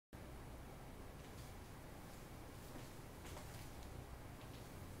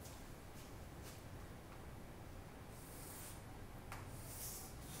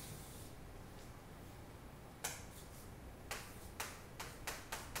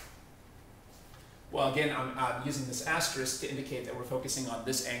Well, again, I'm using this asterisk to indicate that we're focusing on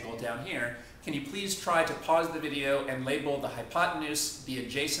this angle down here. Can you please try to pause the video and label the hypotenuse, the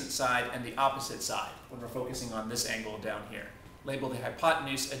adjacent side, and the opposite side when we're focusing on this angle down here? Label the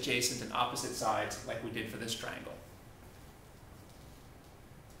hypotenuse, adjacent, and opposite sides like we did for this triangle.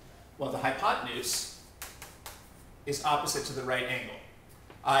 Well, the hypotenuse is opposite to the right angle.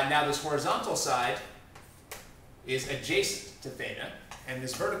 Now this horizontal side is adjacent to theta, and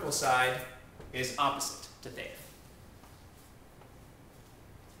this vertical side is opposite to theta.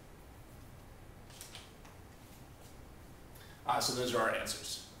 So those are our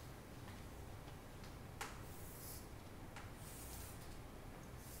answers.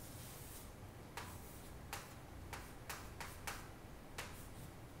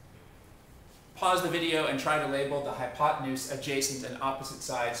 Pause the video and try to label the hypotenuse, adjacent, and opposite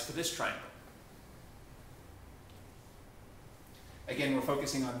sides for this triangle. Again, we're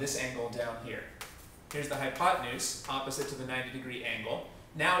focusing on this angle down here. Here's the hypotenuse, opposite to the 90-degree angle.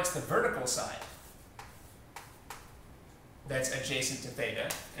 Now it's the vertical side that's adjacent to theta,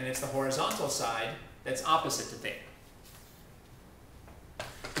 and it's the horizontal side that's opposite to theta.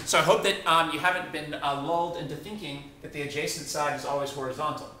 So I hope that you haven't been lulled into thinking that the adjacent side is always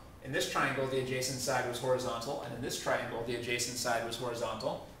horizontal. In this triangle, the adjacent side was horizontal, and in this triangle, the adjacent side was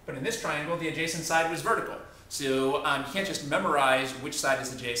horizontal. But in this triangle, the adjacent side was vertical. So you can't just memorize which side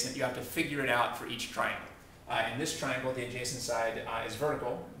is adjacent. You have to figure it out for each triangle. In this triangle, the adjacent side is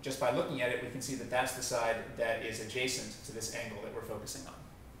vertical. Just by looking at it, we can see that that's the side that is adjacent to this angle that we're focusing on.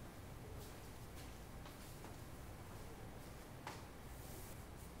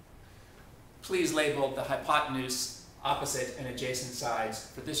 Please label the hypotenuse, opposite, and adjacent sides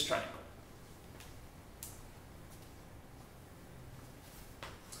for this triangle.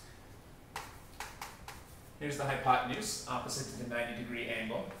 Here's the hypotenuse, opposite to the 90-degree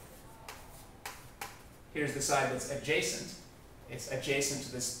angle. Here's the side that's adjacent. It's adjacent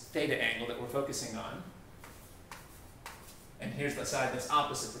to this theta angle that we're focusing on. And here's the side that's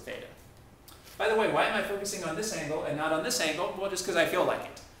opposite to theta. By the way, why am I focusing on this angle and not on this angle? Well, just because I feel like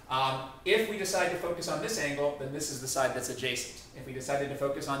it. If we decide to focus on this angle, then this is the side that's adjacent. If we decided to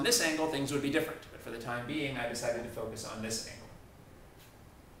focus on this angle, things would be different. But for the time being, I decided to focus on this angle.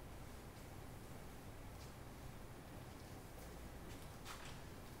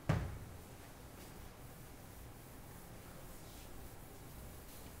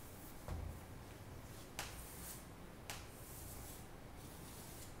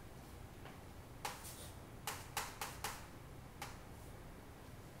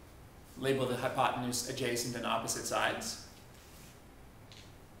 Label the hypotenuse, adjacent, and opposite sides.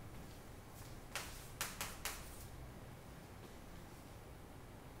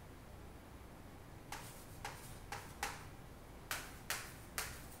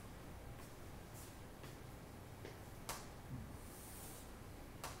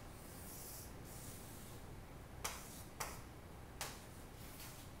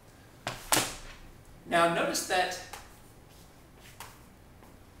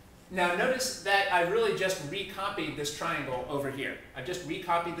 Now notice that I really just recopied this triangle over here. I've just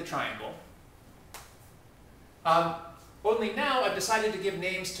recopied the triangle. Only now I've decided to give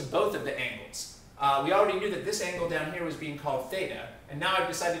names to both of the angles. We already knew that this angle down here was being called theta, and now I've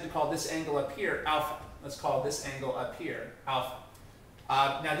decided to call this angle up here alpha. Let's call this angle up here alpha.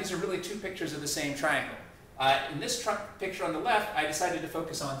 Now these are really two pictures of the same triangle. In this picture on the left, I decided to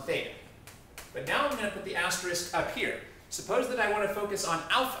focus on theta. But now I'm going to put the asterisk up here. Suppose that I want to focus on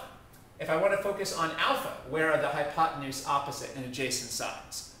alpha. If I want to focus on alpha, where are the hypotenuse, opposite, and adjacent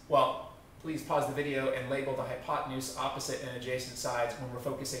sides? Well, please pause the video and label the hypotenuse, opposite, and adjacent sides when we're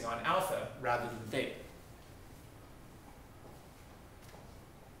focusing on alpha rather than theta.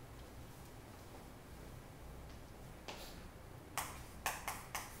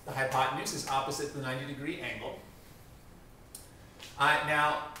 The hypotenuse is opposite the 90-degree angle.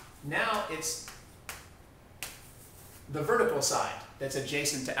 Now it's the vertical side that's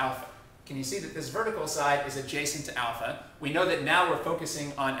adjacent to alpha. Can you see that this vertical side is adjacent to alpha? We know that now we're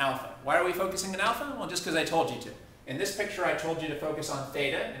focusing on alpha. Why are we focusing on alpha? Well, just because I told you to. In this picture, I told you to focus on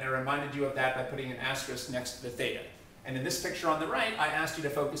theta, and I reminded you of that by putting an asterisk next to the theta. And in this picture on the right, I asked you to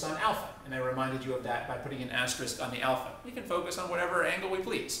focus on alpha, and I reminded you of that by putting an asterisk on the alpha. We can focus on whatever angle we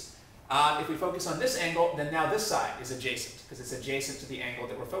please. If we focus on this angle, then now this side is adjacent, because it's adjacent to the angle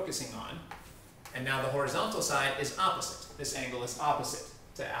that we're focusing on. And now the horizontal side is opposite. This angle is opposite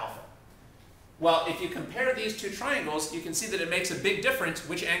to alpha. Well, if you compare these two triangles, you can see that it makes a big difference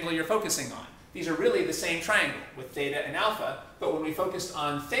which angle you're focusing on. These are really the same triangle with theta and alpha, but when we focused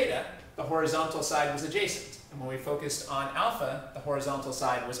on theta, the horizontal side was adjacent. And when we focused on alpha, the horizontal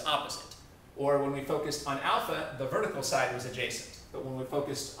side was opposite. Or when we focused on alpha, the vertical side was adjacent. But when we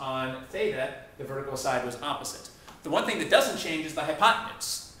focused on theta, the vertical side was opposite. The one thing that doesn't change is the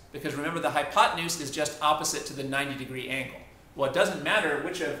hypotenuse, because remember the hypotenuse is just opposite to the 90-degree angle. Well, it doesn't matter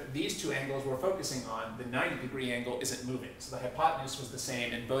which of these two angles we're focusing on, the 90-degree angle isn't moving. So the hypotenuse was the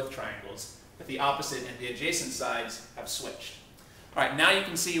same in both triangles, but the opposite and the adjacent sides have switched. All right, now you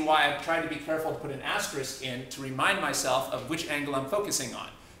can see why I've tried to be careful to put an asterisk in to remind myself of which angle I'm focusing on.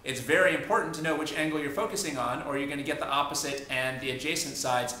 It's very important to know which angle you're focusing on, or you're going to get the opposite and the adjacent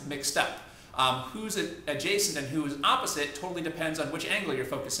sides mixed up. Who's adjacent and who is opposite totally depends on which angle you're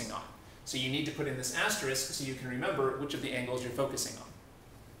focusing on. So you need to put in this asterisk so you can remember which of the angles you're focusing on.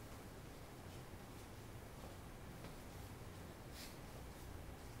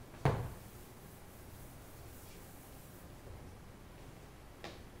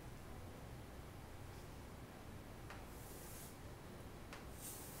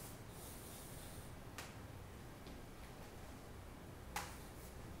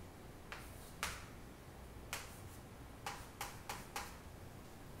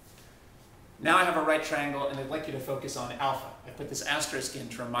 Now I have a right triangle and I'd like you to focus on alpha. I put this asterisk in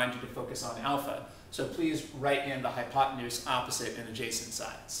to remind you to focus on alpha, so please write in the hypotenuse, opposite, and adjacent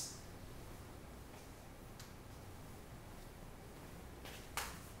sides.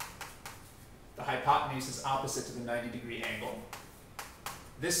 The hypotenuse is opposite to the 90-degree angle.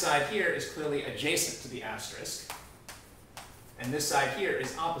 This side here is clearly adjacent to the asterisk, and this side here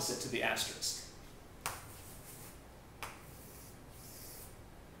is opposite to the asterisk.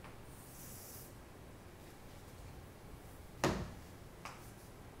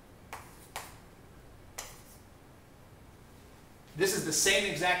 This is the same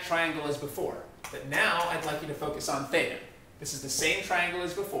exact triangle as before, but now I'd like you to focus on theta. This is the same triangle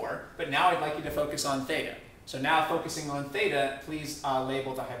as before, but now I'd like you to focus on theta. So now focusing on theta, please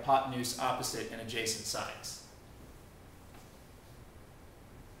label the hypotenuse, opposite, and adjacent sides.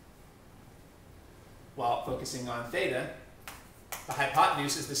 While focusing on theta, the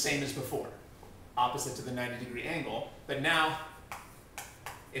hypotenuse is the same as before, opposite to the 90-degree angle, but now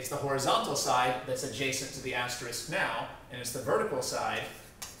it's the horizontal side that's adjacent to the asterisk now, and it's the vertical side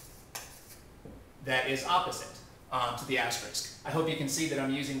that is opposite to the asterisk. I hope you can see that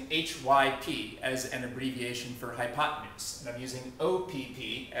I'm using HYP as an abbreviation for hypotenuse, and I'm using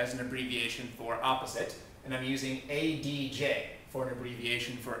OPP as an abbreviation for opposite, and I'm using ADJ for an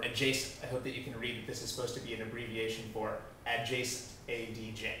abbreviation for adjacent. I hope that you can read that this is supposed to be an abbreviation for adjacent,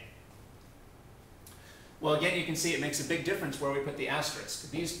 ADJ. Well, again, you can see it makes a big difference where we put the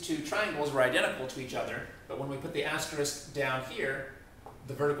asterisk. These two triangles were identical to each other, but when we put the asterisk down here,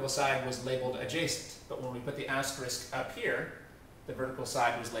 the vertical side was labeled adjacent. But when we put the asterisk up here, the vertical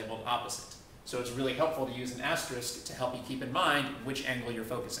side was labeled opposite. So it's really helpful to use an asterisk to help you keep in mind which angle you're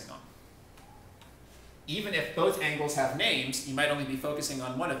focusing on. Even if both angles have names, you might only be focusing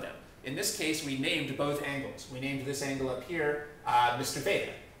on one of them. In this case, we named both angles. We named this angle up here Mr.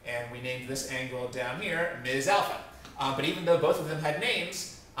 Theta. And we named this angle down here Ms. Alpha. But even though both of them had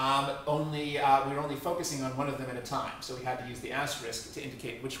names, we were only focusing on one of them at a time. So we had to use the asterisk to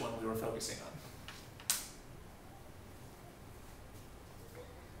indicate which one we were focusing on.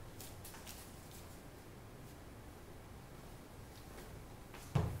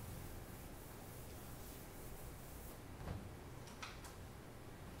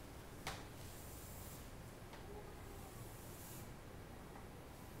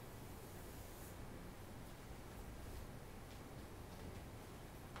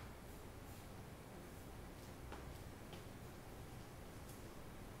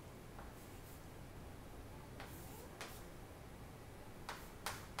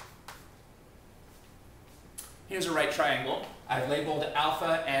 Here's a right triangle. I've labeled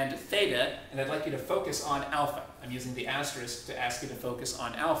alpha and theta, and I'd like you to focus on alpha. I'm using the asterisk to ask you to focus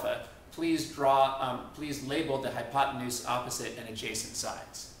on alpha. Please label the hypotenuse, opposite, and adjacent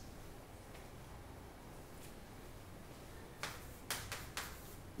sides.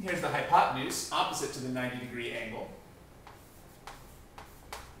 Here's the hypotenuse, opposite to the 90-degree angle.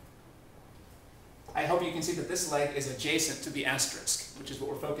 I hope you can see that this leg is adjacent to the asterisk, which is what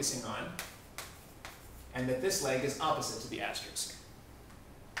we're focusing on, and that this leg is opposite to the asterisk.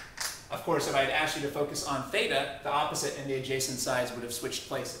 Of course, if I had asked you to focus on theta, the opposite and the adjacent sides would have switched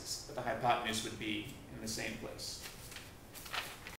places, but the hypotenuse would be in the same place.